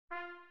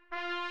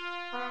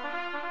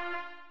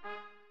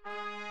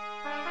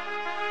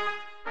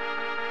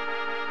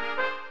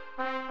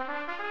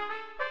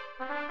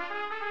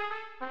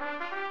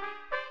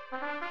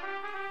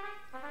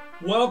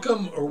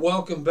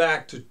Welcome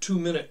back to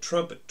 2-Minute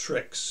Trumpet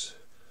Tricks.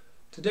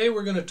 Today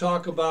we're going to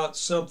talk about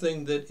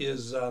something that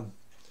is a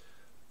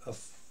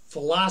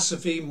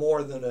philosophy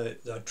more than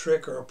a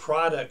trick or a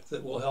product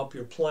that will help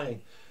your playing.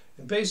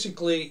 And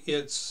basically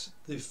it's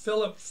the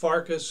Philip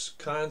Farkas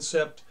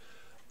concept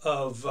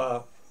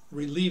of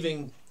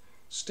relieving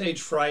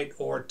stage fright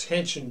or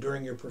tension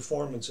during your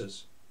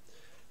performances.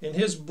 In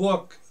his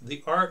book,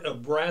 The Art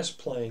of Brass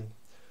Playing,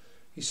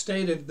 he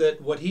stated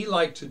that what he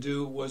liked to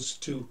do was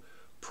to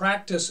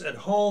practice at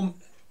home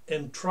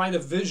and try to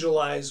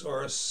visualize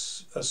or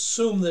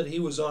assume that he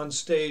was on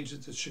stage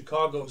at the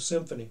Chicago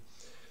Symphony.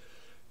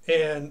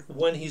 And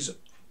when he's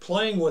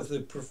playing with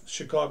the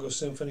Chicago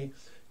Symphony,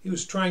 he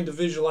was trying to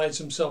visualize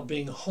himself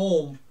being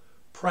home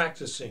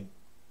practicing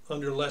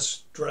under less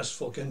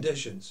stressful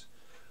conditions.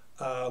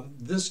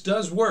 This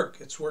does work.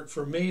 It's worked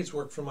for me, it's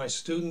worked for my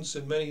students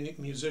and many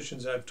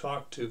musicians I've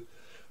talked to.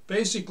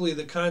 Basically,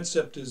 the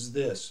concept is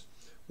this.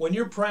 When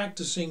you're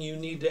practicing, you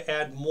need to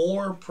add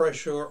more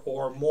pressure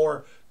or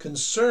more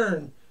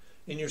concern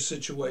in your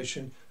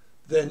situation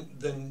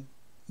than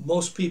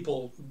most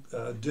people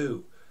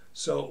do.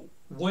 So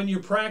when you're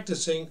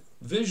practicing,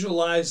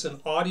 visualize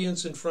an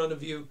audience in front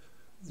of you.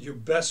 Your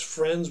best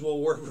friends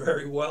will work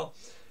very well.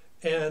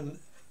 And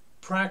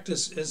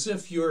practice as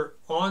if you're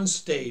on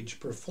stage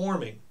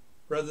performing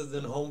rather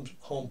than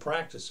home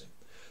practicing.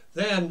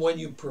 Then when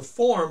you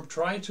perform,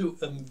 try to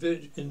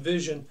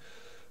envision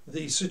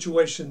the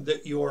situation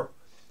that you're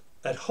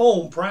at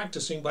home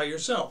practicing by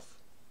yourself.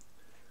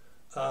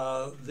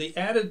 The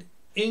added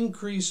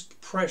increased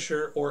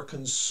pressure or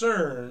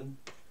concern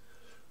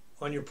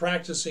on your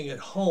practicing at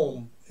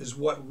home is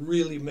what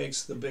really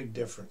makes the big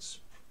difference.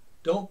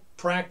 Don't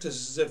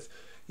practice as if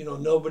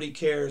nobody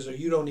cares or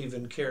you don't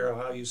even care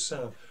how you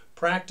sound.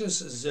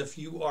 Practice as if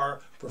you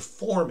are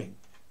performing,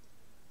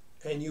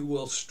 and you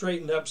will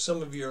straighten up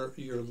some of your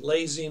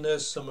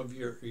laziness, some of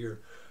your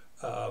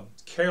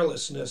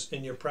carelessness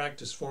in your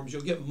practice forms.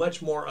 You'll get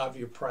much more out of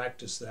your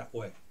practice that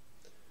way.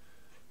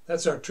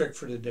 That's our trick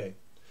for today.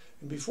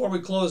 And before we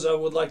close, I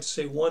would like to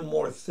say one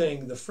more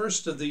thing. The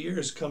first of the year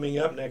is coming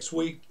up next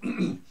week,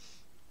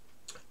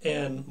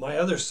 and my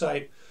other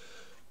site,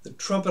 the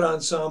Trumpet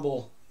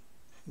Ensemble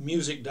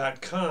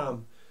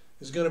Music.com,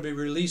 is going to be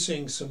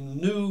releasing some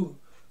new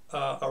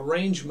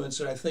arrangements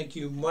that I think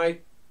you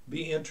might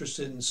be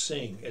interested in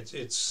seeing.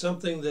 It's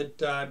something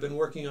that I've been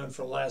working on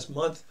for the last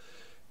month,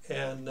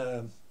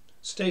 and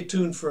stay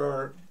tuned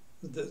for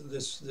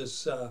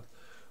this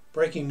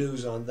breaking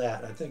news on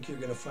that. I think you're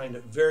going to find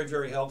it very,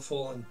 very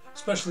helpful, and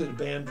especially the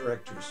band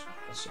directors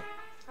also.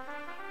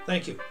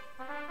 Thank you.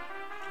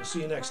 We'll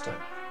see you next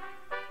time.